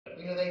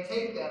they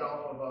take that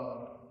off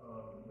of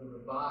the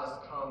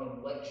Revised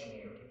Common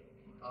Lectionary.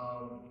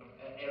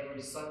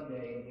 Every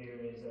Sunday there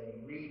is a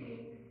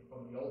reading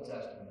from the Old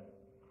Testament,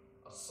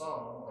 a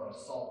psalm or a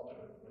psalter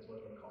is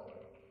what they call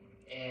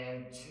it,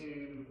 and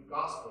 2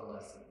 gospel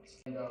lessons.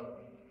 And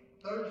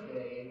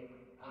Thursday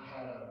I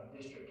had a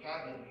district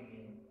cabinet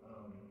meeting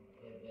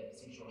at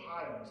Seashore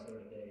Highlands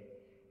Thursday,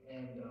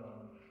 and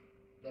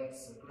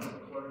that's a group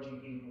of clergy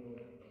people,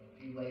 a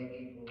few lay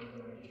people,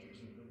 and our district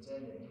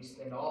superintendent. We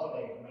spend all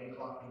day from 8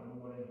 o'clock in the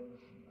morning,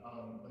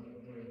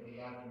 there in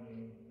the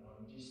afternoon,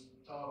 just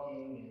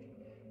talking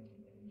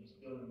and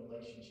just building a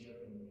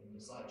relationship and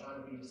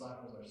trying to be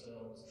disciples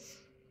ourselves.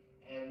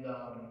 And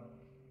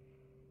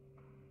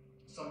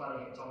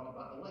somebody had talked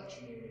about the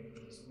lectionary for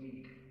this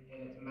week,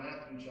 and it's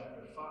Matthew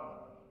chapter 5,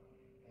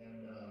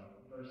 and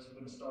we're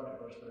going to start at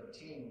verse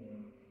 13.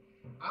 And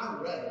I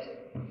read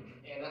it, and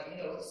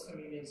it's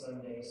Communion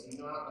Sunday, so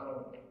I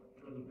don't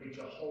really preach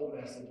a whole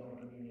message on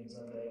Communion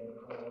Sunday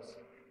because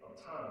of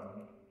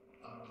time.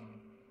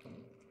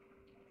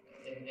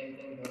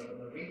 And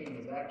the reading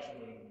is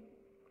actually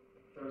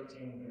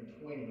 13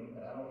 through 20,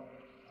 but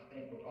I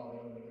think we're probably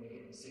only going to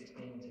get to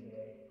 16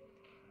 today.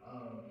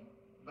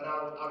 But I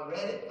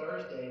read it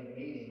Thursday in the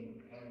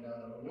meeting, and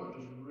the Lord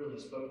just really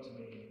spoke to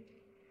me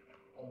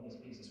on this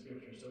piece of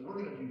scripture. So we're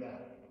going to do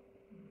that.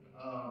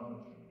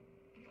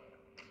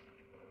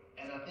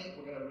 And I think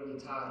we're going to really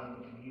tie it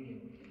into communion.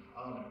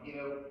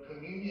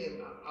 Communion,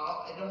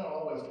 it don't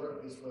always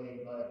work this way,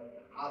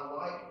 but I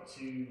like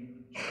to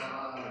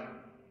try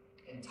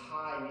and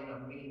tie in a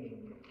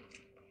meaning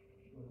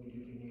when we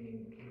do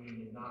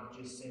communion, not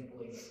just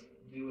simply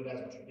do it as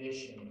a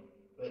tradition,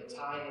 but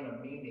tie in a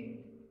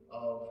meaning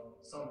of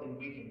something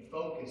we can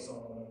focus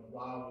on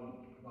while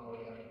we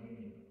have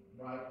communion.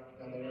 Right?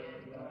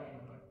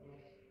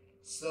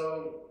 So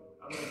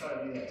I'm going to try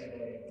to do that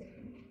today.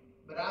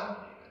 But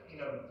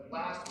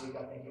last week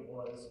I think it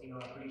was,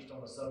 I preached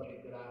on a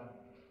subject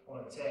on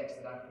a text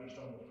that I preached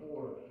on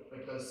before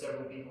because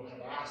several people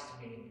had asked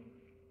me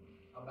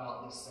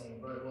about this same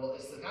verse. Well,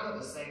 it's kind of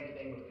the same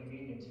thing with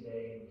communion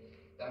today.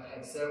 I've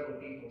had several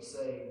people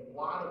say,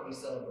 why do we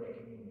celebrate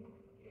communion?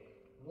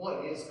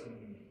 What is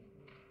communion?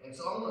 And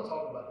so I'm going to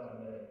talk about that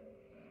in a minute.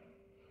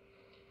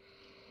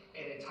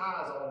 And it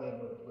ties all in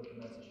with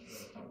the message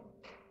today.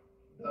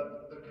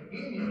 The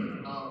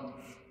communion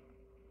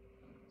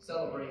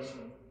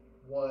celebration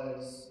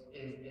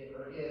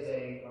is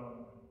a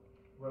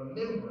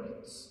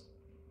remembrance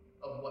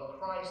of what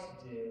Christ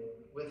did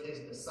with his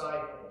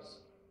disciples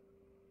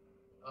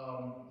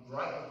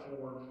right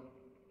before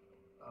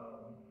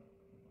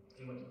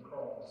he went to the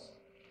cross.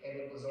 And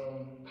it was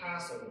on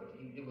Passover.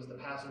 It was the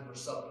Passover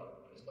supper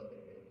is what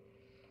they did.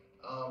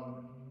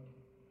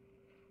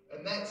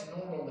 And that's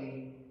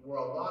normally where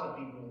a lot of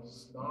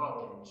people's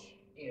knowledge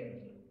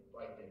end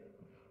right there.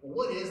 Well,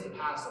 what is the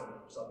Passover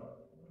supper?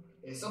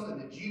 It's something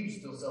that Jews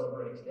still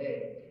celebrate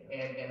today.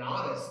 And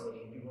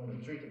honestly, if you want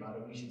the truth about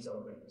it, we should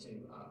celebrate it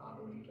too. I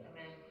believe that.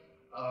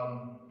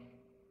 Amen.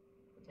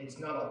 It's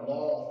not a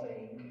law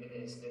thing.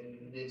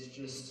 It's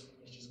just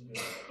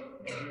good.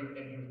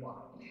 And here's why.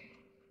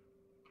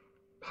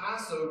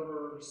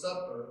 Passover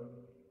supper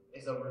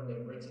is a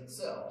remembrance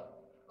itself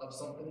of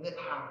something that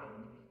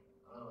happened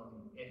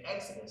in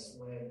Exodus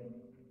when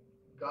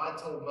God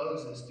told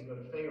Moses to go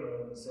to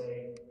Pharaoh and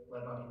say,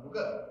 let my people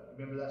go.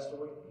 Remember that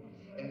story?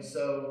 And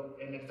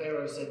if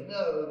Pharaoh said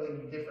no,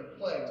 then different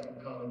plagues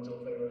would come until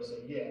Pharaoh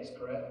said yes,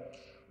 correct?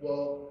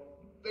 Well,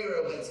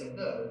 Pharaoh had said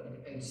no,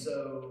 and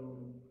so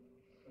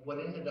what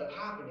ended up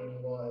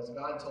happening was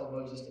God told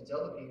Moses to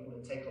tell the people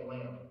to take a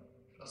lamb,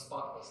 a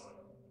spotless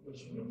lamb,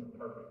 which means a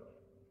perfect lamb.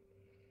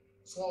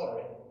 Slaughter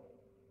it,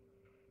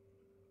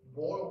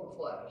 boil the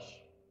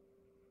flesh,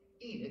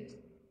 eat it,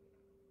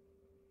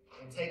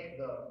 and take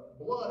the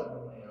blood of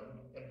the lamb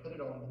and put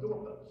it on the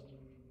doorpost.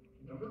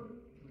 Remember?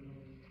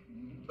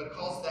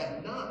 Because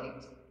that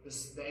night,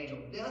 the angel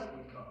of death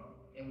would come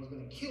and was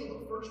going to kill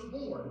the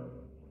firstborn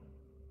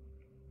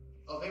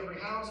of every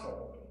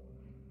household.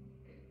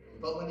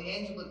 But when the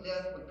angel of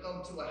death would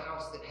come to a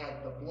house that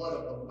had the blood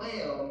of the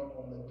lamb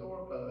on the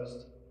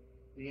doorpost,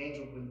 the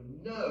angel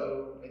would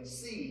know and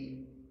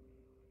see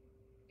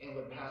and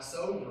would pass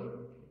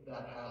over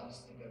that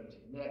house and go to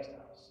the next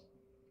house.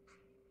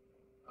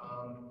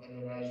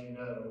 And then, as you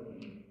know,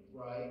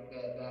 right,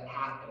 that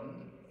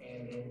happened,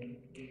 and then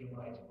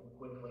Israelites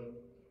were quickly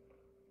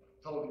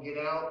told to get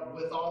out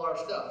with all our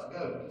stuff.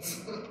 Go,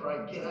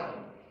 right, get out.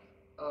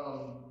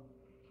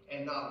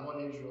 And not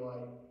one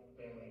Israelite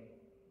family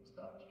was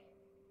touched.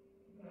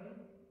 Okay.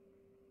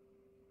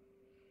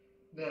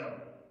 Now,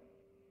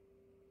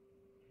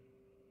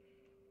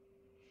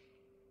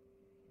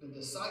 the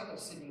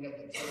disciples sitting at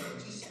the table,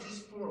 just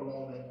for a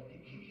moment,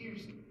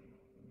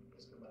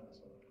 let's go back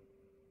this way.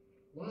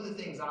 One of the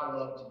things I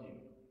love to do,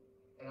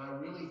 and I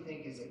really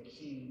think is a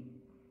key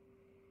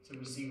to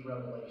receive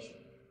revelation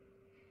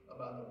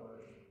about the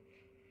Word,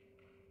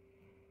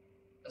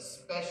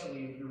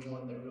 especially if you're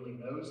one that really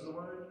knows the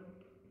Word,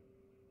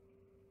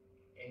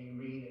 and you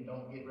read and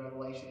don't get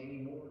revelation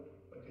anymore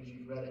because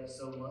you've read it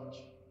so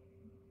much,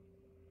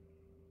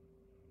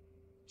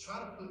 try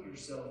to put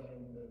yourself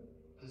in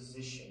the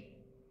position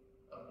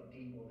of the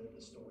people that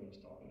the story is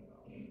talking about.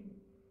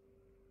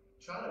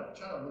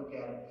 Try to look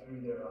at it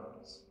through their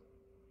eyes.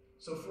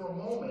 So for a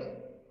moment,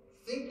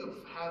 think of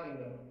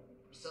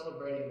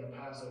celebrating the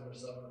Passover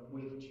supper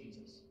with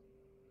Jesus.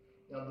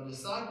 Now the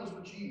disciples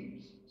were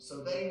Jews,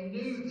 so they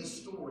knew the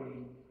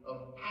story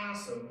of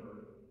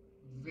Passover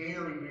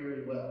very,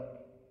 very well.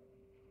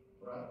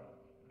 Right?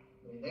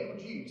 I mean, they were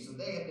Jews, so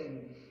they had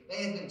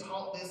been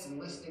taught this and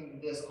listening to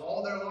this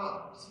all their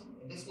lives.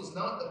 And this was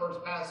not the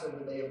first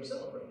Passover they ever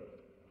celebrated.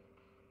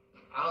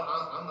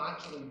 I'm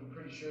actually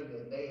pretty sure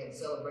that they had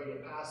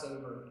celebrated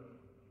Passover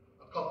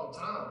a couple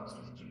times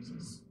with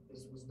Jesus.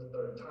 This was the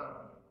third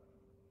time.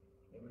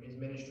 Remember, his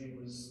ministry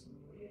was,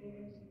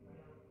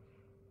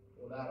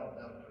 well, that'll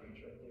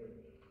preach right there.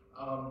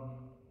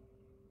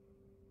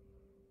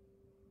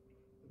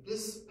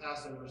 This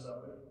Passover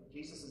supper,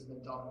 Jesus has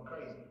been talking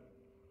crazy.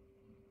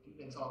 He's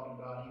been talking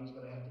about he was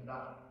going to have to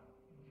die.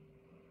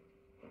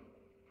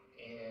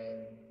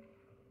 And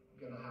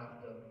going to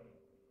have to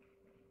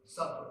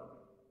suffer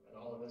and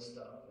all of this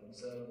stuff. And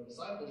so the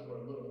disciples were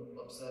a little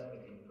upset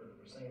with him for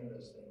saying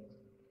those things.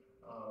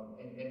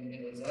 And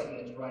it's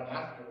evidence right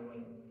after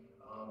when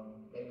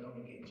they come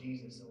to get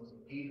Jesus. It was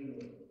Peter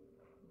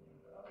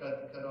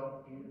that cut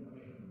off Peter.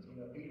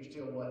 So, Peter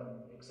still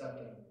wasn't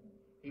accepting.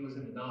 He was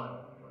in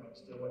denial, right?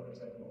 Still wasn't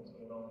accepting what was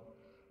going on.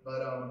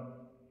 But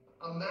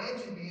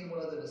imagine being one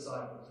of the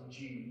disciples, a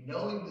Jew,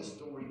 knowing this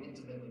story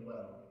intimately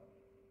well.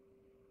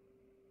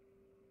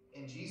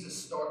 And Jesus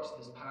starts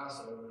this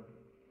Passover.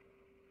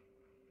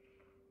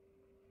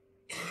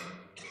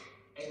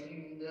 And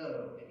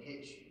it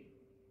hits you.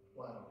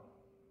 Wow.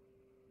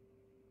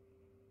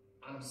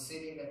 I'm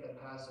sitting at the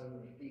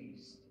Passover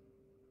feast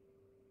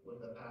with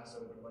the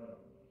Passover lamb.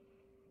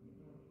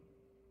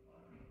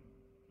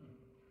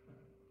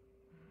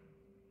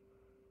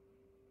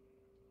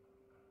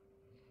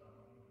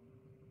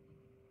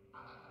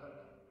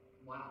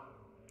 Wow.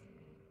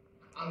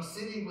 I'm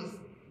sitting with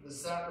the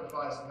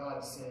sacrifice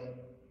God sent,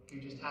 who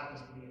just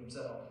happens to be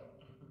himself.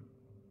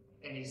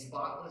 And he's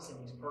spotless and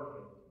he's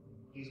perfect.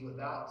 He's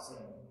without sin.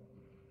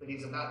 But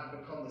he's about to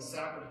become the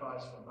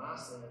sacrifice for my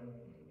sin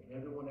and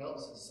everyone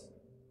else's sin.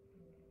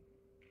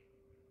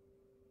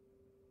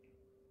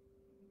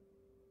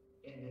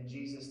 And then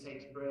Jesus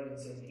takes bread and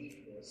says,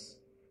 eat this.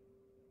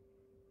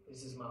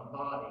 This is my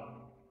body.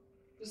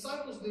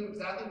 Disciples knew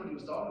exactly what he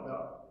was talking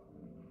about.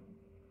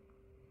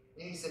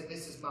 And he said,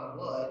 this is my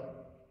blood.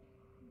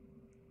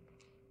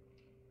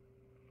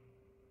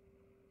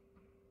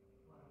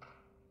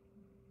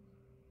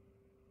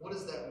 What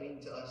does that mean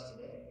to us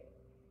today?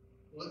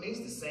 Well, it means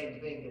the same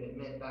thing that it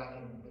meant back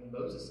in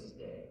Moses'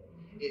 day.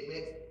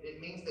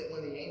 It means that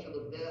when the angel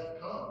of death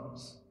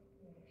comes,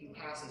 he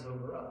passes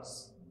over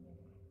us.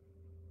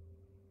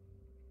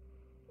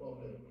 Well,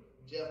 but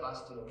Jeff,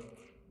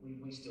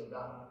 we still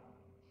die.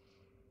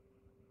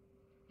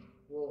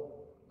 Well,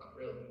 not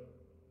really.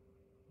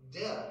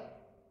 Death,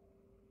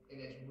 in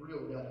its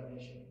real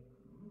definition,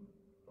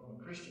 from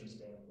a Christian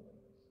standpoint,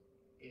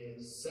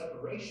 is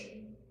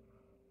separation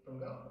from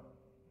God.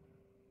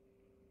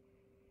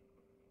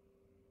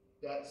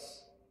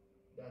 That's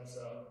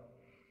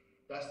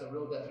the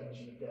real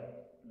definition of death.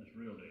 That's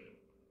real deal.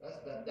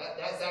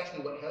 That's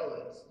actually what hell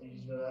is. Did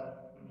you know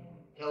that?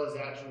 Yeah. Hell is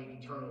actually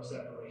eternal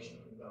separation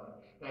from God.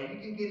 Now you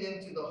can get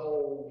into the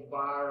whole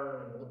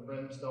fire and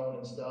brimstone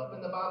and stuff,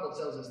 and the Bible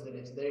tells us that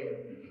it's there.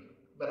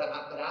 But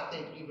I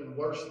think even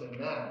worse than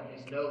that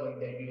is knowing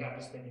that you have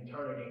to spend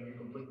eternity and you're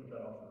completely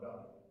cut off from God,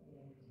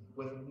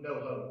 with no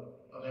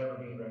hope of ever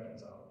being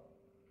reconciled.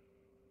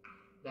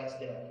 That's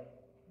death.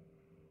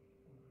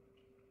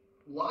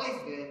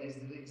 Life, then, is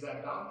the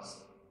exact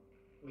opposite,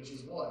 which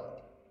is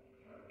what?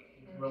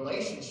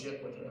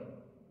 Relationship with him.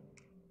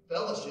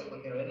 Fellowship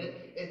with him. And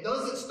it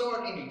doesn't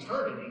start in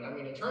eternity. I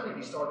mean,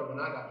 eternity started when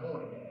I got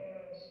born again.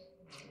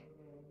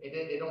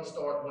 It don't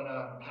start when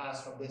I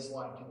pass from this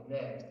life to the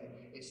next.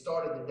 It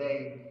started the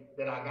day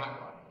that I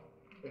got life.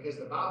 Because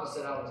the Bible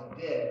said I was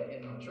dead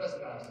in my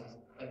trespasses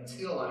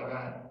until I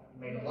got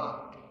made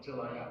alive,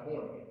 until I got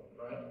born again,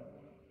 right?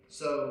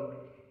 So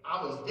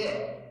I was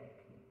dead.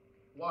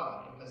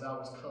 Why? Because I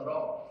was cut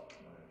off.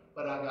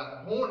 But I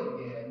got born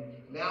again.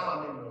 Now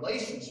I'm in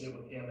relationship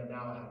with him, and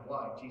now I have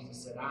life. Jesus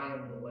said, I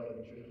am the way,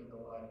 the truth, and the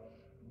life.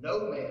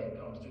 No man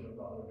comes to the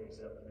Father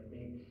except through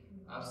me.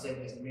 I've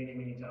said this many,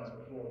 many times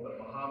before, but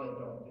Muhammad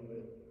don't do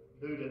it.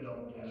 Buddha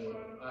don't do it.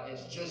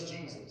 It's just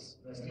Jesus.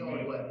 That's the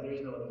only way. There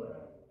is no other way.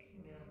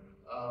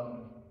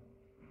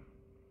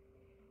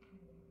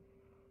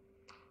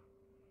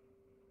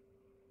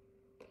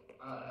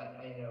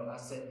 I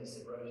said this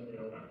at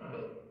Rosedale,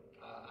 but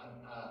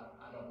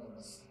I don't want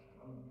to.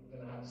 I'm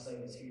going to have to say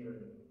this here.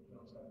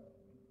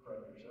 Pray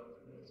for yourself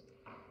for this.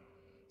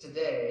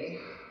 Today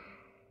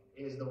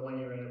is the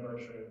 1-year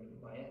anniversary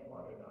of my Aunt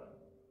Martha dying.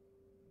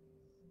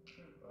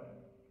 Right?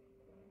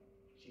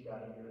 She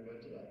died a year ago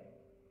today.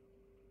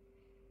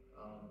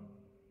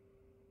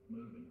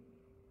 Moving.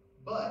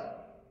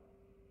 But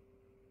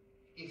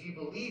if you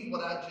believe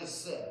what I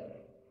just said,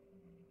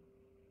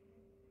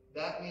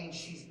 that means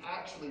she's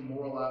actually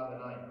more alive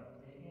than I am.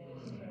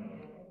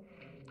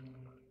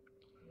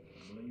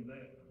 I believe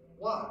that.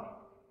 Why?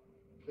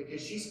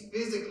 Because she's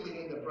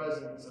physically in the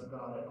presence of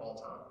God at all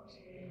times.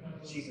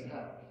 She's in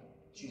heaven.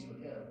 She's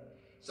with him.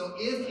 So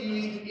if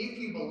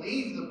you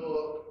believe the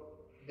book,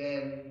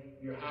 then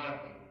you're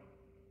happy.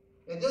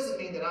 It doesn't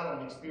mean that I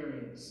don't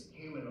experience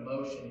human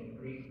emotion and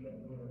grief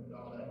and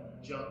all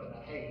that junk that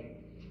I hate.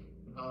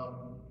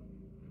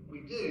 We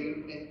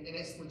do, and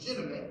it's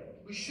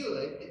legitimate. We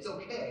should. It's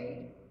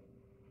okay.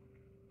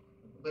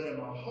 But in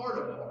my heart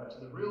of hearts,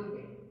 the real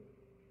me,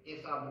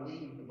 if I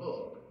believe the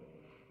book,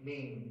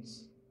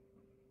 means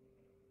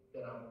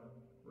that I'm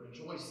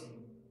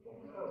rejoicing for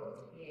her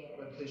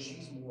because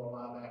she's more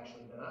alive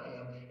actually than I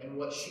am, and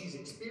what she's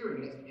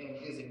experienced and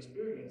is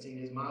experiencing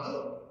is my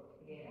hope.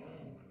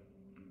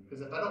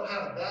 Because if I don't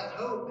have that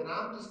hope, then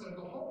I'm just going to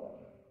go home.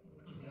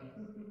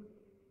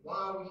 Why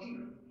are we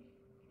here?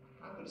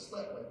 I could have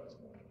slept late this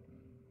morning.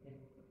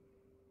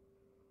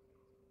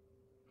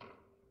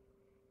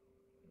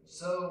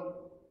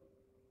 So,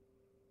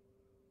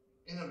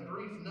 in a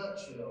brief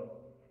nutshell,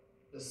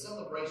 the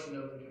celebration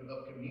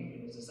of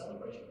communion is a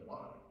celebration of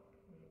life.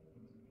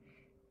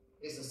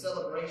 It's a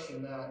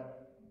celebration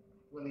that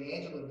when the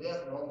angel of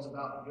death roams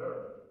about the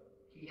earth,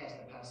 he has to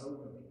pass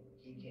over me.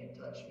 He can't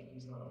touch me.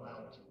 He's not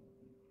allowed to.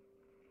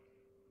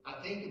 I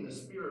think in the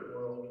spirit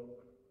world,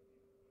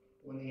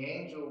 when the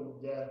angel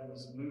of death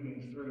was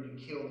moving through to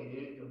kill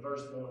the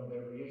firstborn of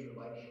every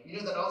Israelite, you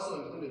know that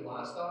also included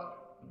livestock?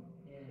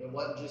 It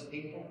wasn't just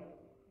people.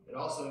 It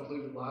also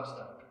included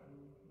livestock.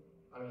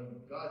 I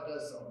mean, God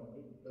does something.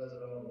 He does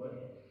it all the way.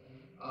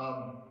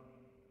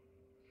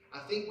 I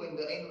think when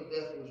the angel of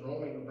death was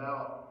roaming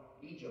about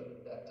Egypt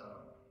at that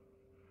time,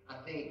 I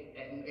think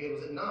it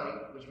was at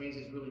night, which means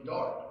it's really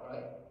dark,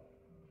 right?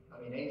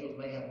 I mean, angels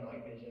may have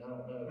night vision, I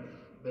don't know.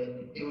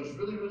 But it was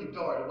really, really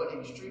dark. It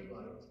wasn't any street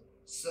lights.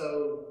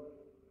 So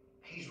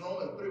he's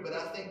roaming through, but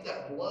I think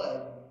that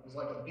blood was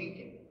like a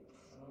beacon.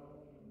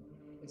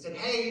 And said,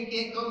 hey, you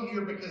can't come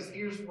here because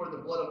here's where the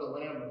blood of the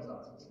Lamb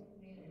resides.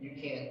 You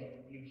can't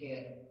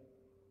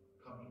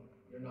come here.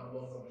 You're not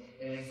welcome.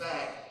 And in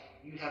fact,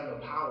 you have no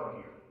power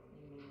here.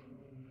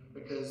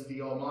 Because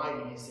the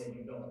Almighty has said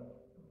you don't.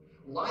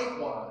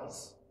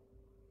 Likewise,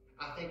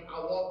 I think I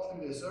walk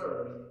through this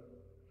earth,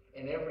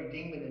 and every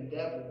demon and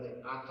devil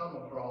that I come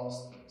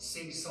across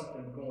sees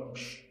something going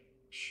psh,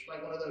 psh,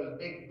 like one of those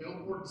big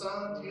billboard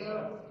signs, you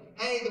know?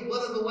 Hey, the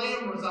blood of the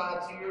Lamb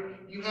resides here.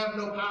 You have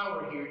no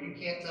power here. You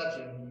can't touch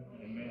him.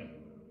 Amen.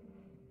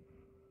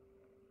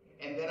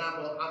 And then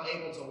I'm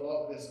able to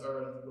walk this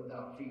earth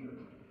without fear.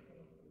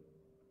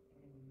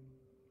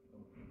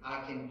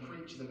 I can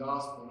preach the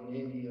gospel in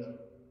India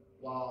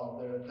while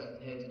they're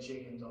cutting heads of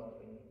chickens off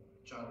and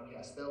trying to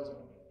cast spells on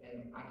me.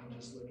 And I can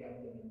just look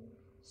at them and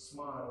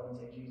smile and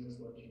say, Jesus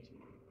loves you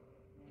too.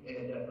 And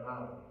it doesn't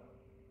matter.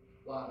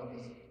 Why?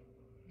 Because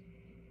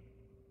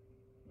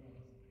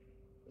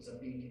it's a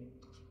beacon.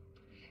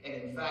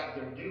 And in fact,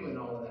 they're doing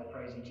all of that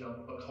crazy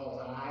junk because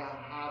I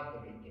have the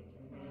beacon.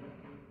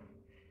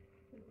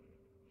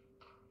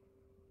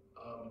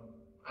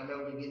 I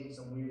know we get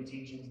some weird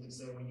teachings that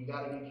say, well, you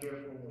got to be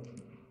careful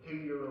with who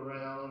you're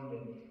around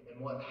and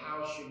what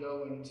house you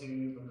go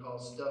into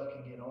because stuff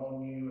can get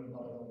on you and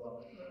blah, blah, blah.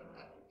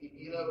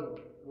 You know,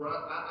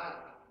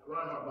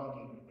 Reinhard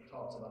Bonnke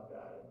talks about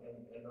that.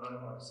 And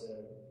Reinhard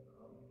said,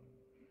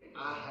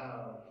 I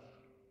have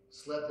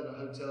slept in a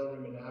hotel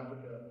room in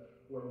Africa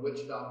where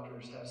witch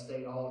doctors have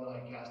stayed all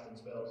night casting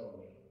spells on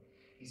me.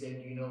 He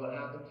said, do you know what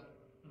happened?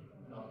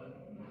 Nothing.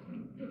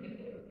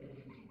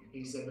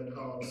 He said,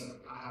 because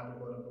I have the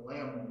blood of the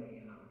Lamb on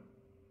me and I'm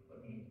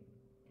immune.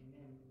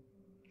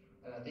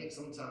 And I think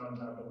sometimes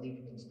our belief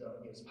in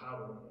stuff gives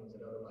power to things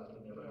that otherwise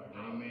would never have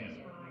power. Amen.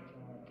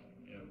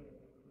 Yeah.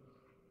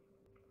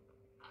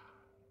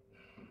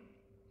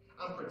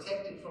 I'm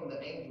protected from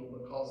the angel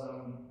because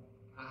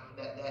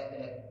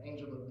that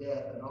angel of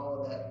death and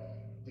all of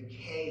that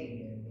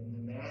decay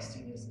and the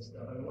nastiness and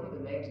stuff. I mean, one of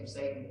the names of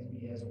Satan is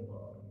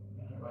Beelzebub,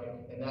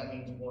 right? And that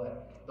means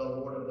what? The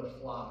Lord of the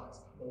flies.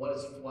 Well, what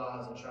is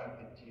flies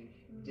attracted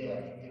to?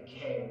 Death,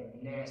 decay,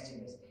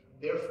 nastiness.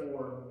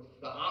 Therefore,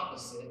 the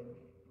opposite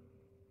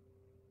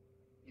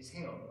is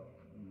him.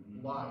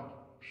 Light,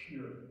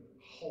 pure,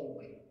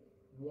 holy,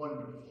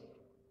 wonderful.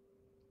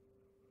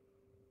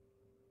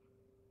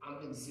 I'm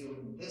concealed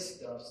in this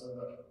stuff so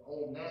the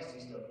old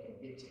nasty stuff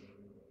can't get to me.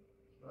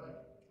 Right?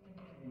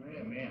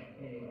 Amen.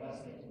 Anyway, that's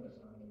the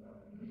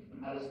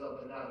I just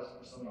felt that was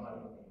for somebody.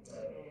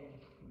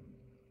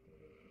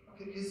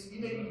 Because, you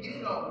know, you get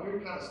in all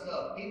weird kind of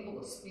stuff. People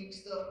will speak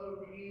stuff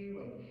over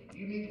you, and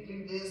you need to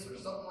do this or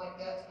something like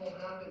that's going to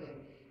happen.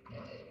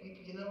 And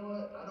you know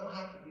what? I don't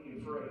have to be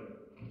afraid.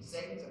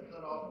 Satan's a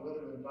cut off,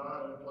 withered and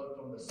vine, and plucked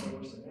from the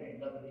source, and there ain't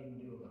nothing he can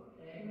do about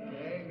it.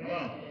 Amen.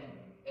 Amen.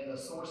 And the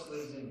source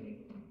lives in me.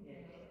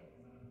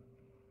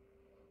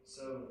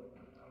 So,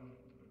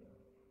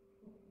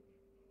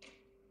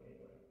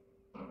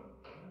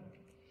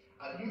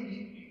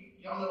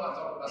 y'all know I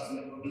talk about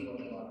Smith Wigglesworth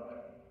a lot,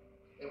 right?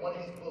 In one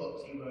of his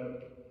books, he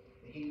wrote,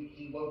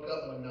 He woke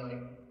up one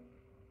night,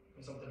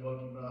 and something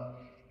woke him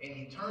up, and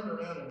he turned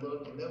around and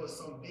looked, and there was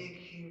some big,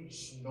 huge,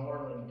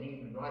 snarling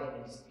demon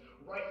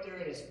right there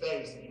in his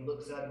face, and he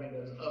looks at him and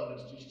goes, "Oh,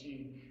 it's just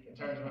you," and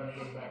turns around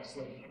and goes back to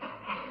sleep.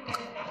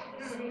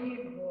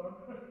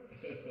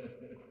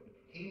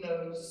 He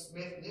knows,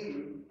 Smith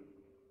knew,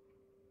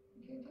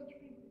 you can't touch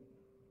me.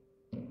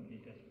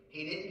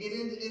 He didn't get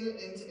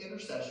into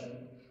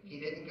intercession. He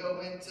didn't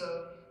go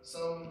into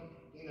some,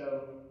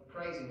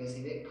 craziness.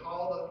 He didn't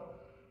call the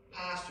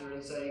pastor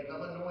and say,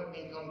 "Come anoint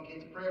me, come get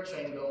the prayer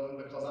chain going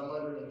because I'm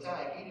under an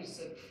attack." He just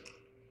said,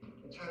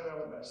 and turned around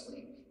and went back to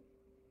sleep.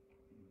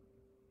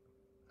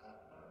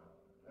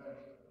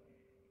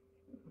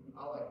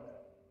 I like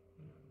that.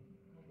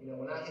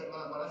 When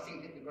my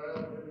feet hit the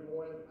ground every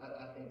morning,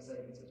 I think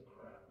Satan says,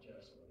 "Crap,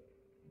 just."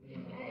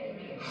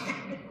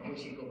 I wish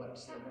he'd go back to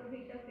sleep.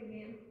 Beat up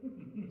again.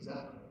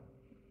 Exactly.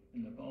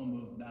 And the phone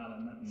was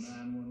dialing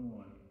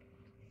 911.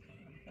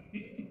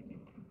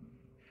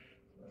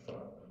 That's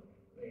right.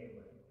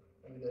 Anyway,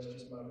 maybe that's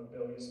just my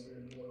rebellious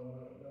spirit going on.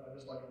 I don't know. I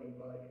just like a new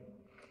bike.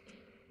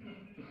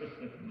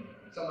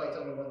 Somebody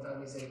told me one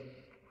time, he said,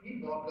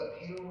 "You walk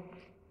uphill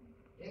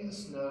in the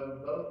snow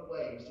both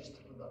ways just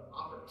for the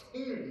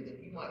opportunity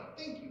that you might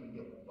think you would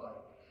get one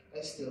bike."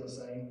 That's still the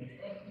same.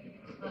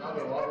 I'll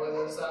go all the way to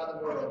the other side of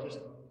the world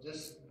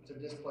just to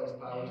displace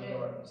powers of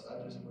darkness.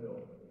 I just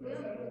will.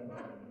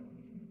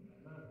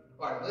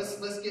 All right,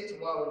 let's get to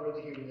why we're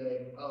really here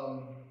today.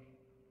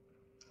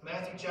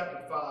 Matthew chapter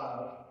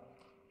 5.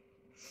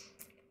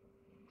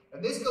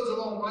 And this goes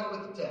along right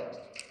with the text.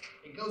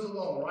 It goes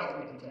along right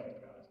with the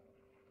text, guys.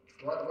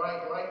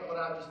 Right what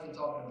I've just been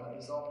talking about.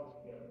 This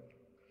all together.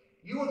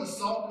 "You are the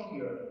salt of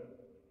the earth,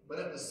 but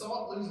if the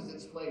salt loses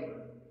its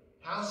flavor,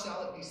 how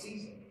shall it be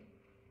seasoned?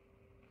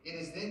 It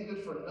is then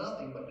good for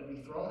nothing but to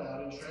be thrown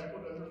out and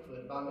trampled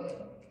underfoot by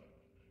men.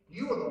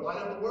 You are the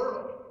light of the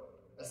world.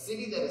 A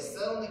city that is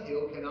set on a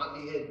hill cannot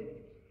be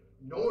hidden,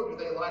 nor do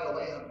they light a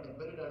lamp and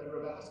put it under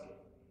a basket,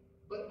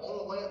 but on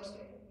a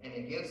lampstand, and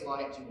it gives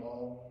light to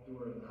all who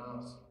are in the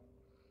house.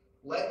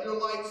 Let your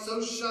light so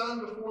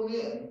shine before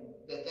men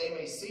that they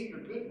may see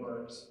your good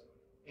works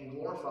and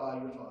glorify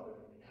your Father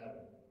in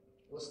heaven."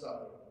 Let's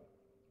stop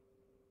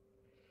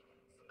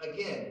there.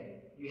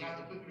 Again, you have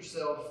to put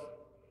yourself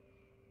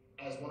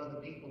as one of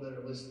the people that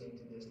are listening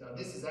to this. Now,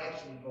 this is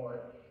actually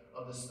part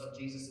of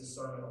Jesus'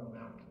 Sermon on the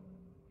Mount.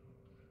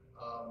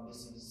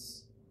 This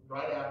is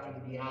right after the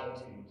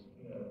Beatitudes.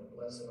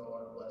 Blessed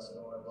are, blessed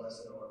are,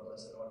 blessed are,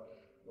 blessed are.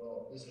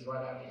 Well, this is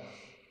right after that.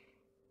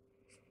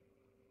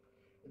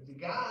 The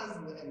guys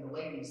and the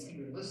ladies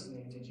here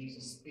listening to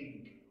Jesus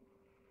speak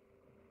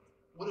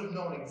would have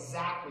known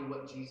exactly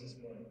what Jesus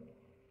meant.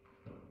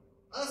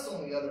 Us,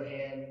 on the other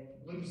hand,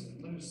 lose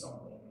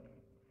something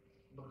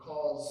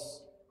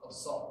because of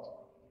salt.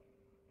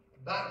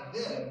 Back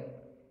then,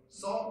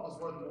 salt was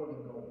worth more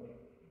than gold.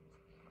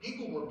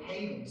 People were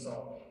paid in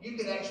salt. You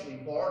could actually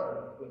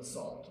barter with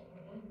salt.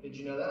 Did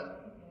you know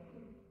that?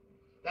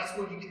 That's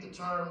where you get the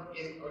term,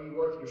 "Are you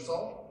worth your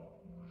salt?"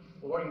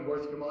 Or "Are you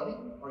worth your money?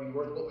 Are you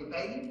worth what we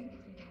pay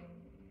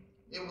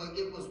you?"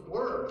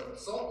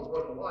 Salt was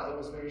worth a lot. It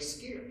was very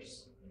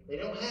scarce. They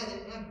didn't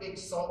have big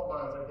salt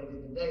mines like they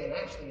did today. And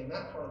actually in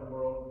that part of the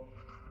world,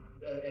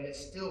 and it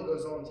still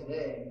goes on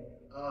today,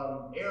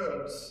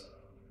 Arabs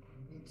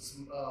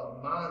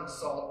mine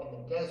salt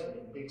in the desert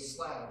in big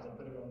slabs and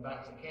put it on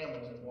backs of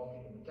camels and walk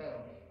into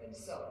town and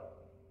sell it.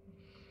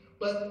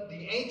 But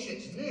the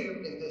ancients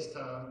knew in this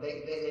time,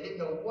 they didn't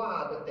know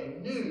why, but they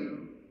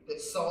knew that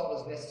salt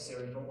was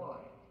necessary for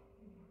life.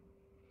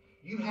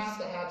 You have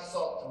to have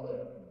salt to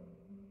live.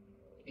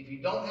 If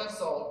you don't have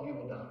salt, you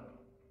will die.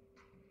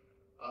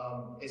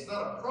 It's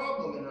not a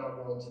problem in our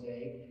world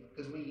today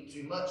because we eat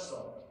too much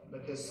salt,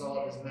 because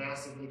salt is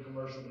massively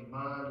commercially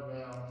mined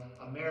now.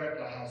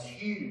 America has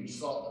huge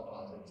salt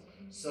deposits.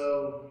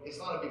 So it's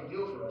not a big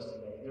deal for us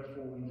today.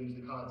 Therefore, we lose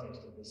the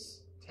context of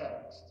this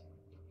text.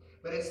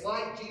 But it's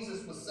like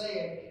Jesus was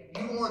saying,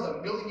 you are the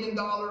 $1 million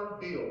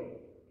bill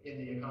in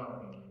the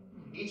economy.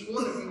 Each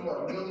one of you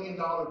are a $1 million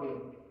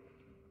bill.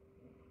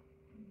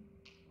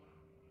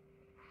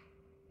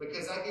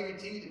 Because I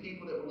guarantee you the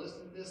people that were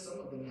listening to this, some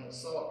of them had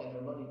salt in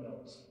their money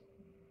belts.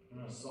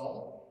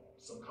 Salt,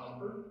 some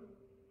copper,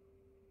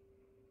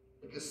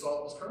 because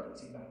salt was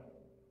currency back then.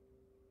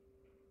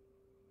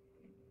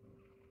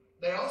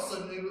 They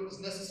also knew it was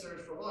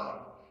necessary for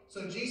life.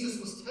 So Jesus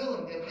was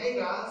telling them, hey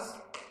guys,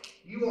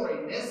 you are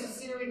a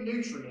necessary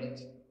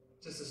nutrient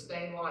to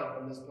sustain life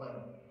on this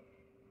planet.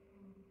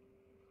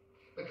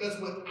 Because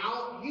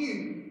without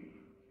you,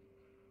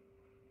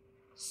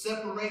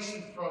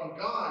 separation from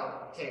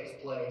God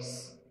takes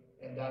place,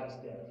 and that is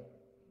death.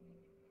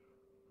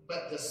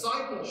 But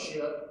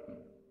discipleship,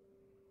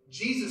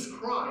 Jesus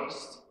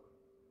Christ,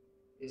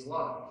 is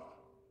life.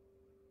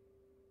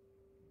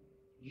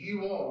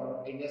 You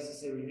are a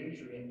necessary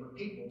nutrient for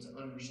people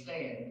to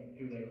understand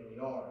who they really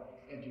are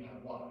and to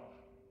have life.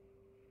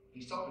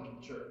 He's talking to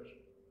the church.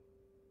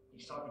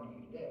 He's talking to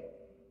you today.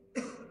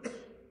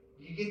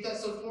 Do you get that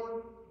so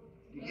far?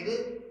 You get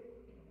it?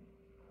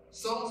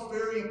 Salt's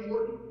very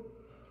important.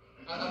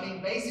 I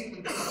mean,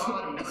 basically, the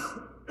body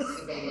is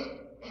an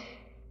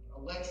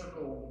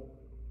electrical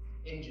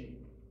engine.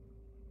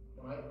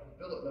 Right?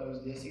 Philip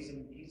knows this. He's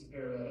a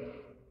paramedic.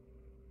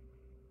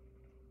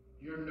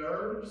 Your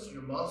nerves,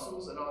 your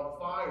muscles, and all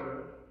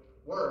fire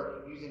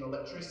work using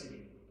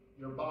electricity.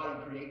 Your body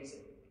creates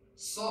it.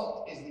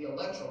 Salt is the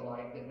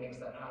electrolyte that makes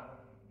that happen.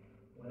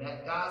 When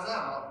that dies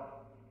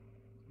out,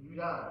 you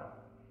die.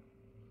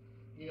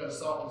 You know,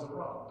 salt is a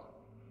rock.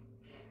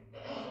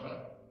 Right?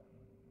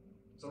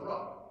 It's a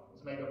rock.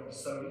 It's made up of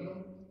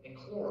sodium and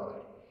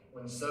chloride.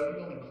 When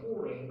sodium and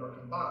chlorine are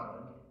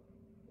combined,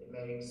 it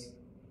makes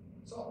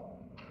salt.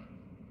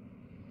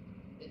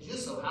 It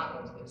just so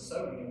happens that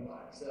sodium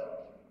by itself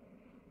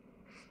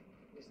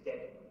is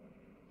deadly.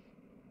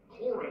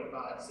 Chlorine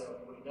by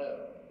itself, we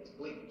know, is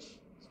bleach.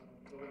 So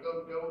when we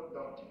don't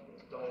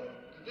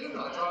do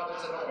not try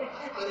this at all.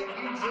 But if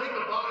you drink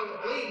a bottle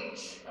of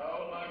bleach,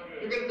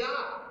 you're going to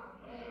die.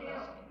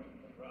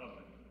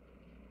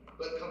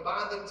 But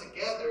combine them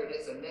together, and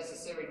it's a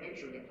necessary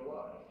nutrient for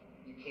life.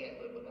 You can't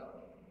live without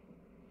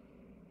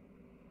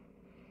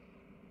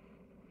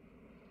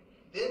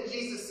it. Then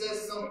Jesus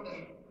says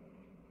something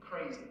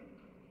crazy.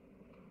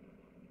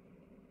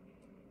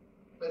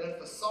 But if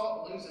the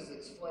salt loses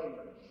its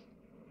flavor,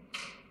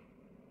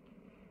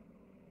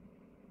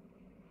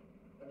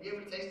 have you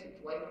ever tasted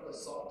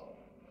flavorless salt?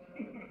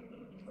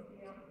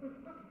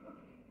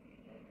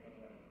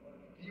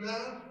 You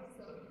have?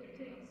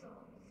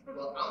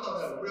 Well, I'm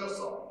talking about real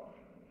salt.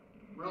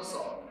 Real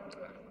salt.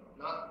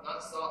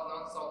 Not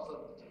salt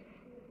substitute.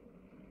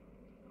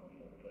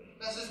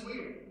 That's just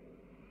weird.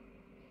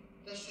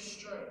 That's just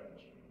strange.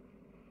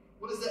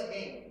 What does that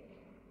mean?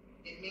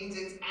 It means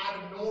it's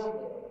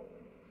abnormal.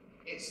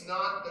 It's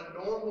not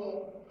the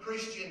normal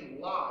Christian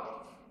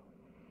life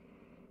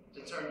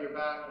to turn your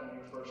back on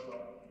your first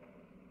love,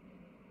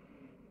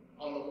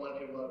 on the one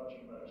who loved you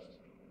most.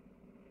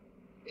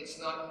 It's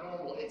not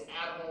normal. It's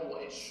abnormal.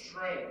 It's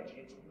strange.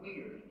 It's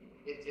weird.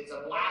 It's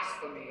a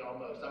blasphemy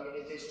almost. I mean,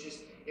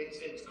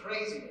 it's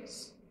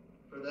craziness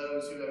for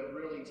those who have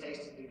really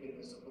tasted the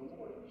goodness of the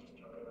Lord. You just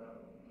turn around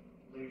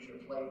and lose your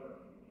flavor,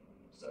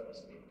 so to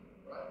speak.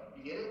 Right?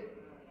 You get it?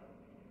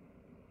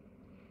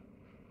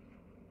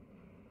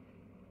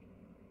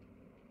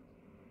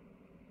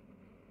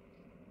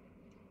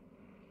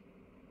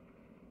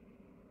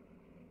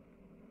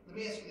 Let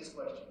me ask you this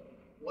question.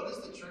 What is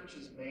the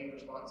church's main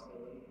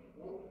responsibility?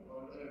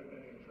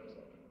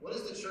 What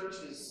is the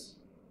church's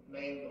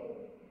main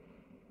goal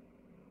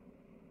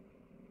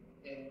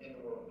in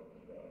the world?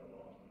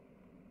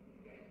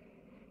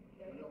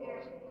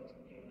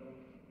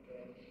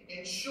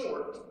 In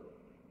short,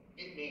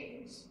 it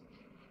means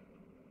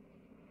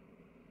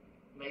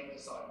make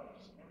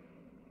disciples.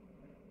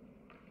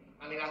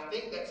 I mean, I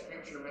think that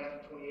scripture in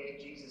Matthew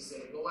 28, Jesus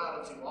said, go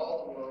out into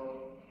all the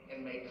world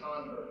and make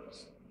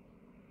converts.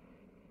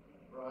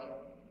 Right?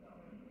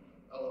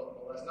 Oh,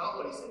 well, that's not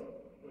what he said.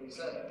 What did he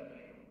say?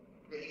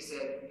 He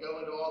said, go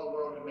into all the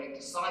world and make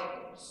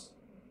disciples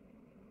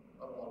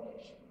of all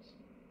nations.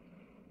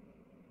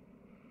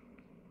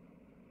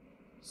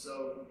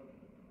 So,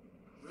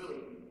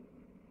 really,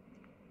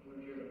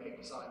 we're here to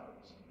make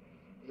disciples.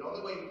 The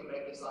only way you can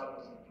make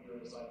disciples is if you're a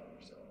disciple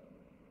yourself.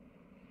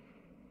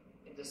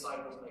 And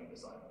disciples make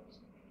disciples.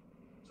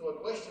 So a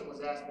question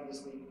was asked me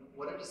this week,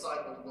 what do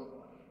disciples look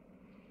like?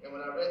 And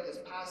when I read this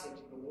passage,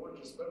 the Lord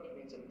just spoke to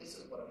me and said, this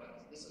is what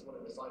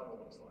a disciple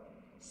looks like.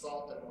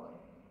 Salt and light.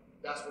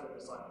 That's what a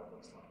disciple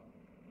looks like.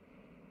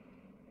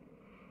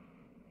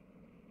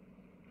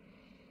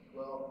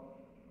 Well,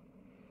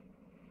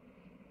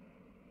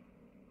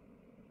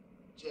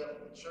 Jeff,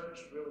 the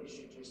church really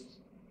should just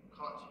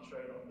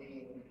concentrate on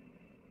being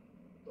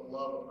the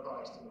love of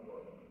Christ in the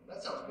world.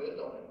 That sounds good,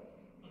 don't it?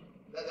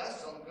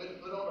 That's something good to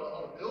put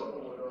on a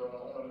billboard or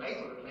on a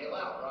mailer to mail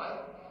out, right?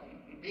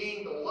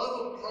 Being the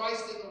love of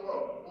Christ in the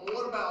world. Well,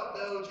 what about,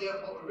 though,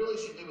 Jeff, what we really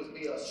should do is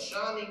be a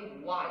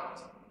shining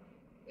light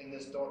in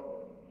this dark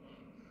world.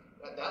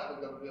 That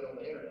would go good on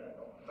the internet,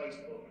 on the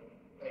Facebook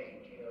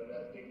page,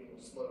 that big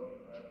little slogan,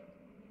 right?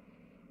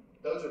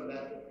 Those are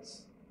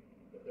methods,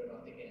 but they're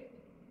not the end.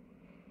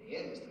 The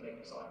end is to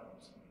make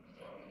disciples.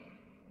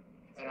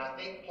 And I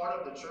think part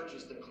of the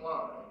church's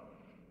decline,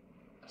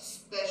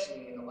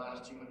 especially in the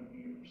last 200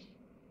 years,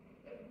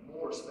 and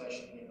more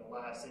especially in the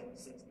last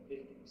since the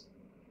 50s,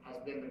 has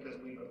been because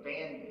we've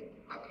abandoned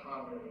our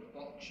primary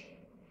function,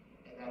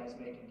 and that is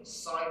making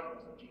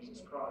disciples of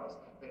Jesus Christ.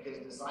 Because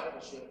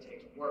discipleship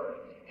takes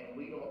work, and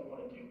we don't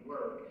want to do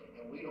work,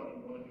 and we don't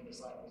even want to be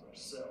disciples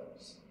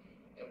ourselves.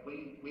 And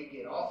we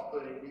get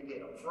off-putted, we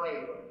get afraid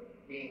of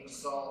being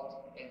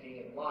salt and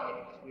being light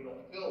because we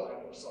don't feel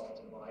like we're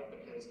salt and light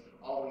because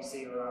all we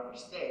see are our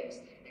mistakes.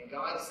 And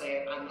God's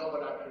saying, I know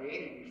what I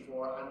created you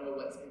for. I know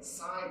what's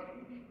inside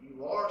you.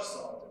 You are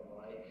salt and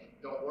light.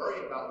 Don't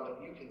worry about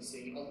what you can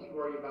see. Only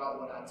worry about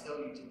what I tell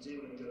you to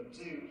do and go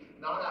do,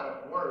 not out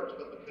of works,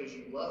 but because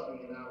you love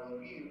me and I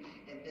love you.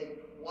 And then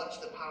watch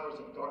the powers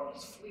of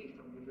darkness flee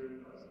from your very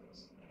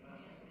presence.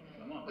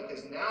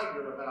 Because now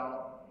you're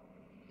about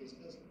his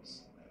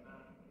business.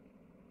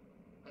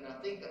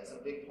 think that's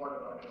a big part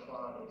of our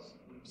decline is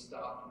we've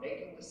stopped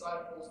making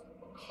disciples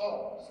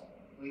because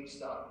we've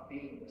stopped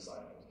being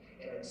disciples.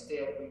 And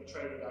instead, we've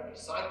traded our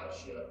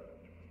discipleship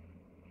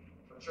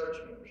for church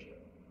membership.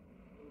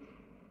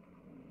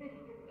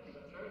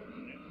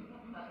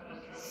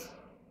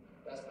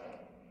 That's bad.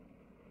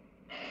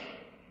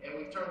 And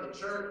we've turned the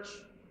church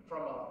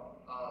from a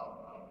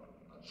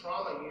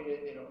trauma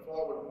unit in a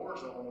forward war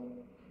zone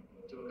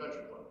to a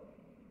country club,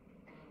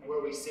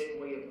 where we sit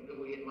and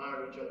we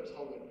admire each other's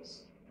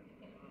holiness.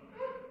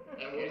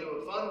 And we'll do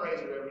a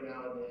fundraiser every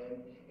now and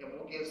then, and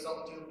we'll give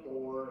something to the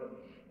poor,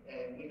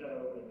 and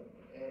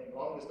as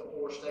long as the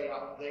poor stay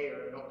out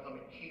there and don't come in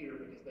here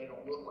because they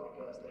don't look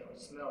like us, they don't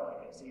smell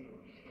like us either.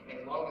 And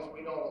as long as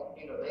we don't,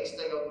 they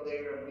stay over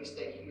there and we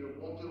stay here,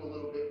 we'll do a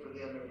little bit for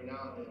them every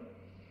now and then.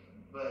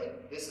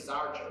 But this is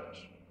our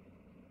church.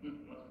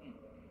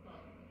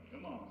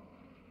 Come on.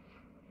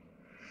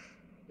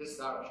 This is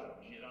our church.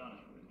 Get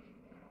honest with it.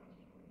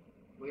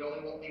 We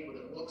only want people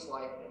that look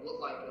like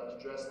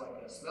us, dress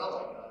like us, smell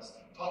like us,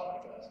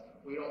 talk like us.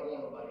 We don't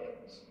want nobody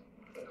else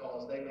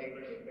because they may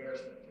bring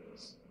embarrassment to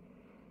us.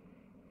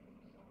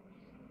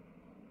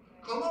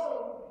 Come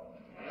on.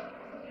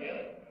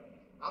 Yeah.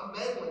 I'm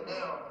meddling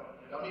now.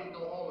 Y'all need to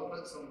go home and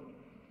put some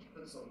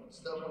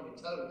stuff on your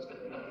toes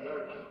because they're going to be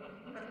dirty.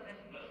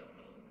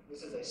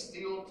 This is a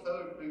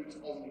steel-toed boots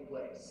only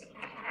place.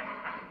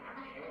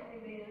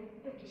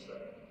 Just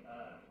saying.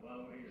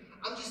 While we're here.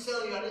 I'm just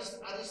telling you. I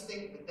just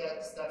think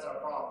that's our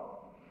problem.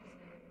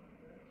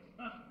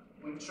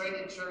 We've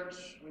traded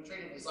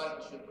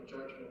discipleship for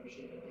church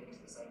membership. I think it's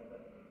the same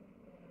thing.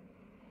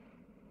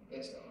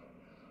 It's not.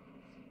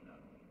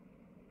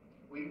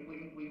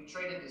 We've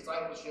traded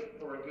discipleship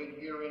for a good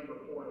year-end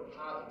report of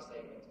tithing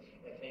statements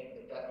and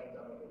think that means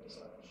I'm a good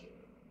discipleship.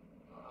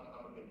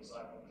 I'm a good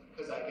disciple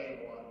because I gave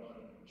a lot of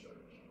money to the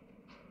church.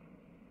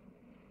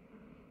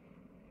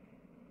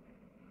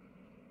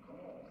 Come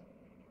on.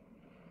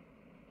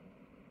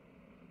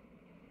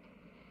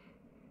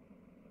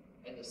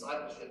 And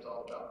discipleship is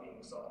all about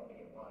being salt and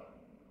being light.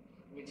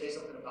 Let me tell you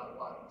something about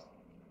light.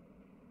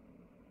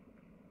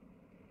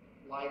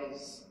 Light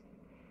is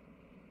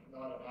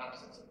not an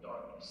absence of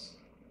darkness.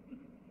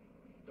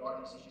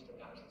 Darkness is just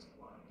an absence of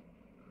light.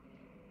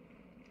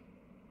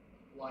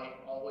 Light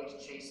always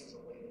chases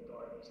away the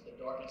darkness. The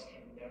darkness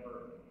can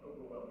never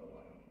overwhelm the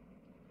light.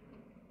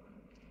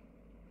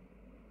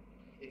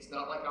 It's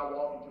not like I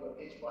walk into a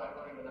pitch black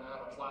room and I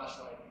have a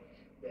flashlight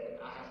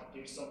that I have to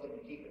do something to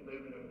keep it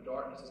moving, and the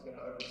darkness is going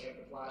to overtake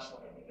the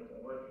flashlight and it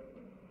won't work.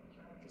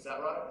 Is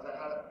that right? Is that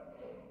how it?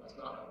 That's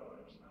not how it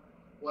works.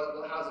 Well,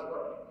 how does it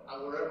work?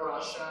 Wherever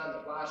I shine the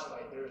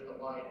flashlight, there's the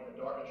light, and the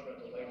darkness runs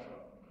away from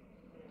it.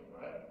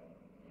 Right?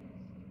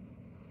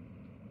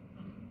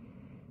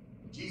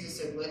 Jesus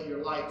said, "Let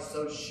your light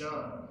so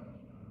shine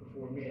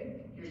before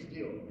men." Here's the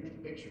deal. Here's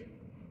the picture.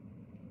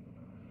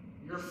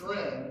 Your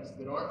friends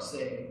that aren't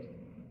saved,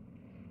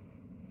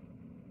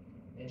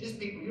 and just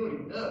people you don't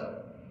even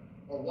know,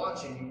 are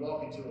watching you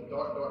walk into a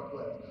dark, dark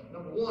place.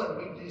 Number one,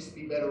 we'd just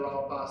be better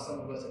off by some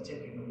of us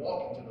attempting to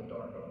walk into a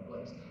dark, dark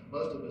place.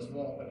 Most of us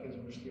won't because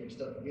we're scared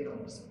stuff will get on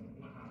us.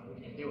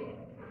 We can't do it.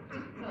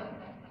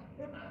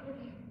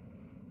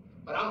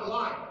 But I'm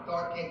light. The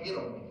dark can't get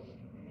on me.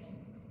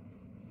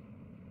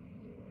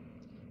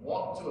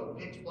 Walk into a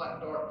pitch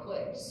black, dark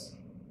place.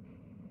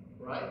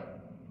 Right?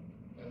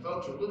 And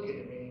folks are looking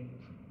at me.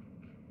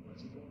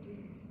 What's he going to do?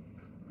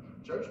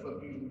 Church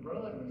folk usually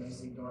run when they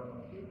see dark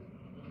like this.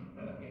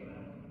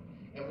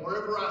 And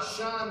wherever I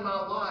shine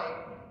my light,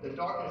 the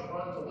darkness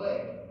runs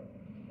away.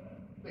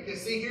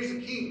 Because see, here's the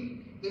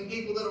key. Them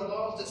people that are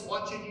lost that's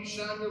watching you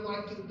shine your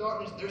light to the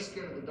darkness, they're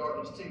scared of the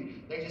darkness too.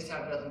 They just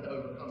have nothing to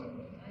overcome it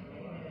with.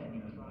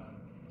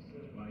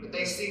 But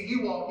they see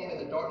you walk in and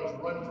the darkness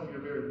run from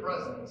your very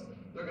presence,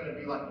 they're going to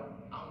be like,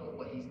 I want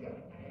what he's got.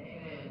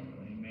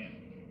 Amen.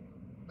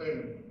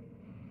 Boom.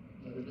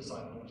 Another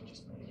disciple was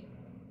just made.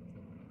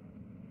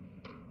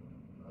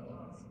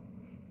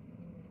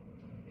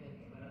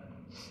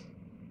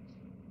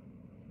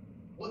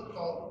 What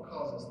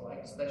causes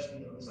light, especially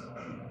in this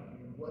time?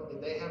 What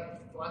did they have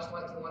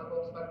flashlights and light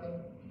bulbs back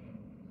then?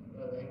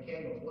 No, they had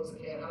candles. What's a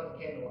candle? How does a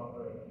candle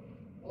operate?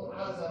 Well,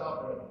 how does that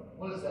operate?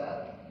 What is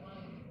that?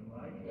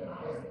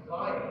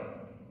 Fire.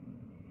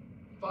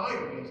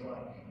 Fire gives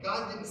light.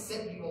 God didn't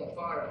set you on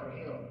fire for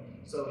him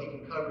so he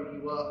can cover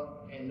you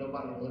up and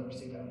nobody will ever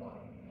see that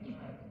light.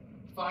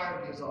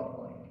 Fire gives off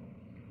light.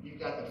 You've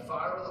got the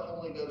fire of the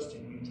Holy Ghost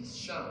in you to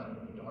shine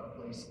in the dark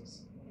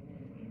places.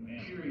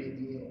 Amen. Period.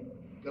 The end.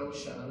 Go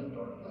shine in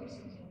dark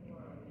places.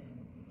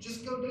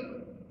 Just go do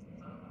it.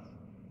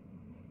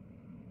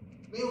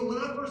 Man, when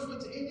I first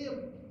went to India,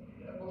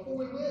 before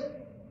we went,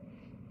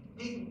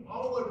 people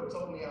all over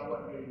told me I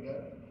wasn't ready to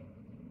go.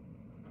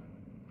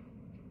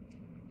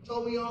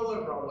 Told me all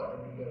over I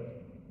wasn't ready to go.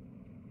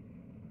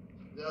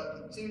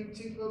 The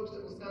two folks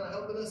that was kind of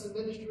helping us in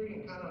ministry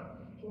and kind of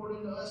poured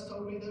into us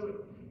told me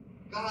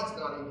God's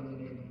not even in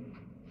India.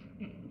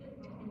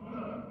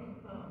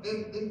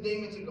 Them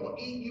demons are going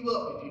to eat you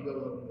up if you go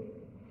over there.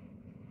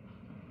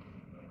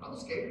 I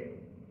was scared.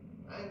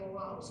 I ain't gonna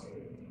lie, I was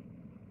scared.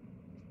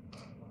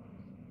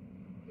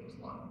 It was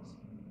lies.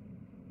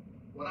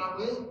 When I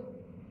went,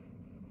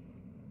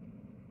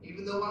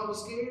 even though I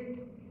was scared,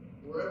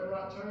 wherever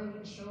I turned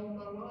and shone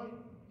my light,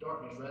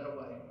 darkness ran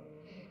away.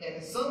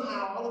 And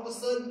somehow, all of a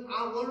sudden,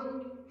 I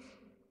learned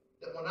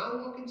that when I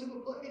walk into a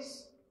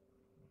place,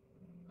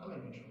 I'm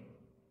in control.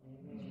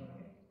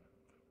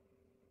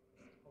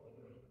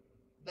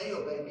 They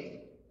obey me.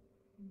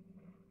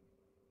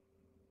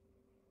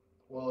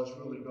 Well, it's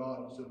really God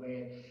who's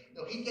obeying.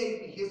 No, he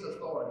gave me his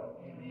authority.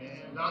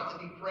 Amen. Not to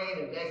be praying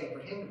and begging for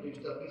him to do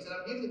stuff. He said,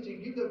 I've given it to you.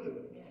 You go do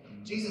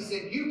it. Jesus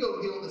said, you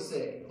go heal the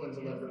sick, cleanse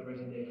the lepers, raise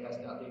the dead, cast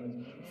out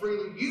demons.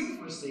 Freely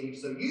you've received,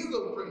 so you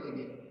go freely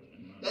give.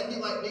 That'd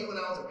be like me when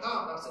I was a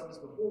cop. I've said this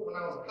before. When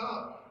I was a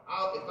cop,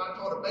 if I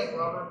caught a bank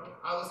robber,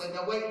 I would say,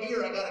 now wait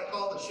here, I got to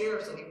call the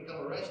sheriff so he can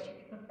come arrest you.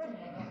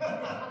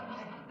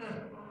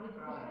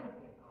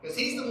 Because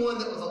he's the one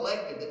that was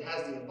elected that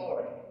has the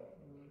authority.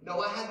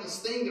 No, I had this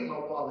thing in my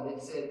wallet.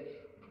 It said,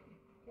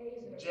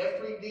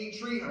 Jeffrey D.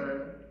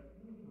 Treherne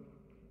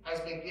has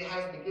been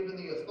given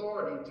the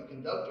authority to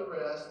conduct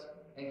arrests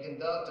and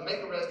to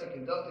make arrests and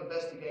conduct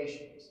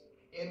investigations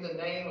in the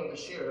name of the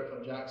sheriff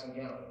of Jackson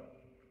County.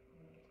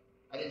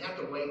 I didn't have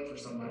to wait for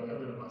somebody. I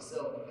did it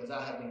myself because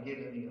I had been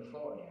given the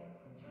authority.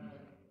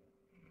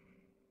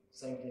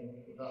 Same thing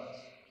with us.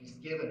 He's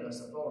given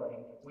us authority.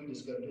 We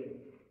just go do.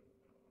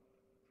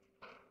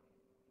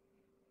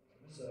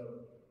 So,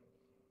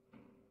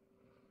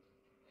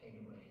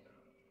 anyway.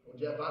 Well,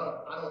 Jeff,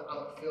 I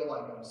don't feel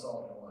like I'm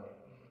salt and light.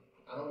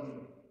 I don't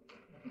either.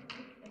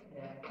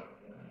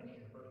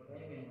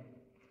 Amen.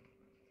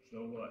 So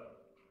what?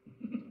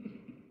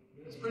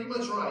 It's pretty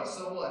much right.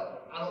 So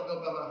what? I don't go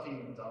by my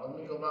feelings. I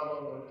only go by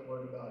what the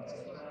Word of God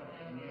says.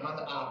 Not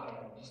the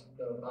iPad, just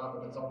the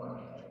Bible that's on my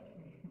iPad.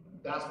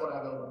 That's what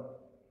I go by.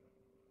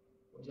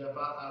 Well, Jeff,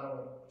 I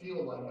don't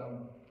feel like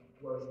I'm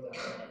worth that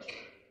much.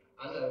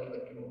 I know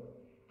that you are.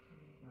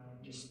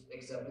 Just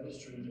accept it as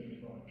truth and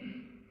move on.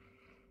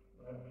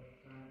 Right?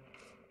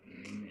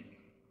 Amen.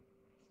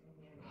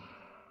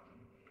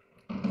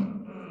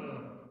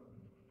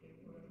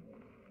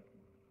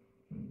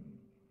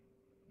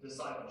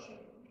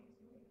 Discipleship.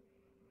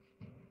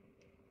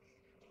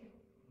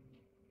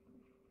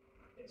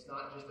 It's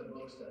not just a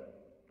book study.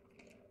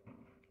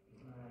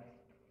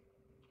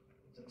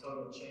 It's a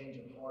total change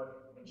of heart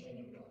and change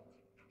of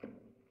life.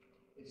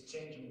 It's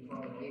changing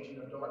from an agent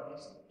of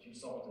darkness to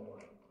salt and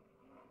light.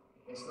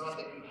 It's not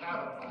that you have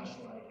a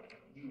flashlight,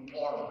 you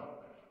are light.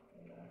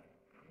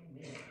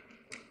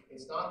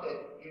 It's not that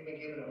you've been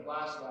given a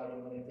flashlight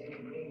and when it's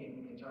inconvenient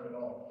you can turn it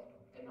off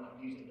and not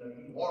use it. No,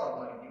 you are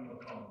light, you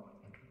become light.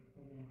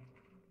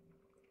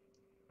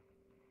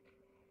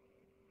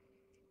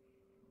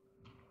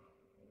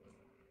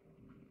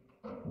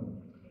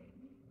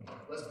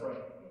 Let's pray.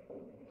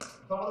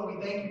 Father,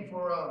 we thank you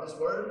for this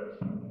word.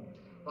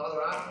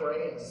 Father, I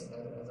pray as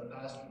a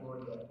pastor,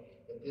 Lord, that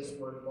this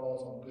word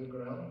falls on good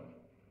ground.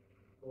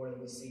 Lord,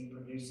 that the seed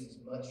produces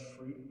much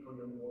fruit for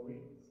your glory.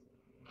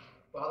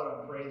 Father,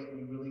 I pray that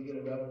we really get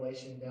a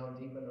revelation down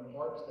deep in our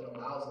hearts that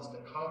allows us to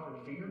conquer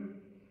fear,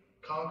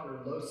 conquer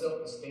low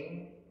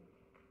self-esteem,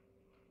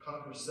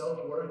 conquer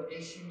self-worth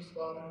issues,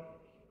 Father.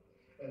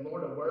 And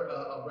Lord,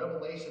 a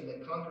revelation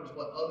that conquers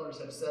what others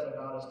have said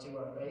about us to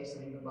our face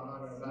and even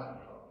behind our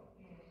back.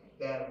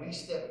 That we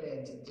step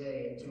in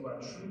today into our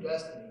true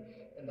destiny,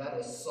 and that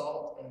is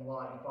salt and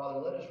light. Father,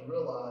 let us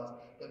realize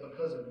that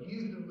because of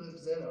you who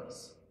lives in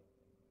us,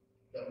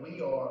 that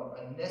we are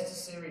a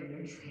necessary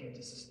nutrient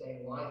to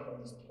sustain life on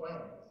this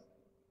planet.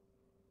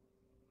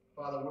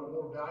 Father, we're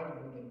more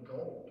valuable than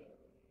gold.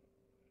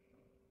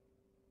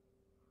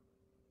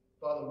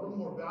 Father, we're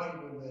more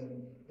valuable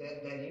than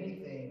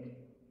anything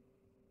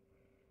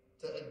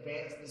to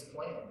advance this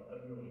plan of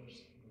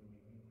yours,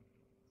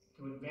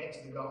 to advance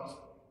the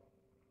gospel.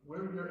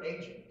 We're your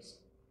agents.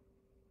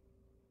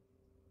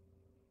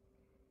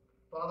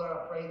 Father,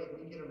 I pray that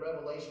we get a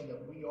revelation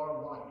that we are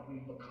light,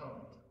 we've become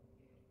it.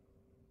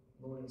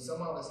 Lord, and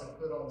some of us have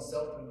put on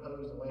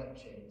self-imposed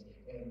lampshades.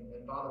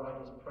 And Father, I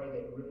just pray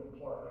they rip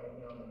apart right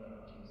now in the name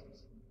of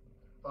Jesus.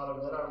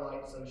 Father, let our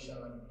light so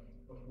shine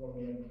before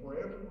men. For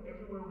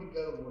everywhere we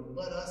go, Lord,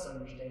 let us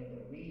understand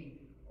that we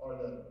are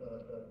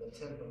the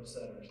tempo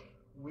setters.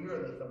 We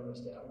are the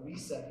thermostat. We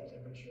set the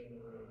temperature in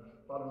the room.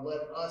 Father,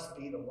 let us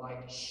be the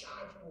light to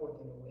shine forth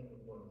in the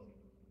world.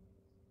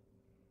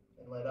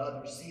 And let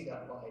others see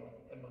that light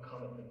and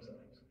become it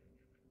themselves.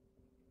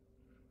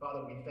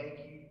 Father, we thank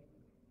you.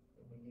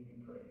 Give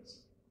you praise.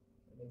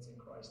 And it's in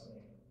Christ's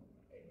name.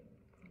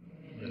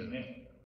 Amen. Amen.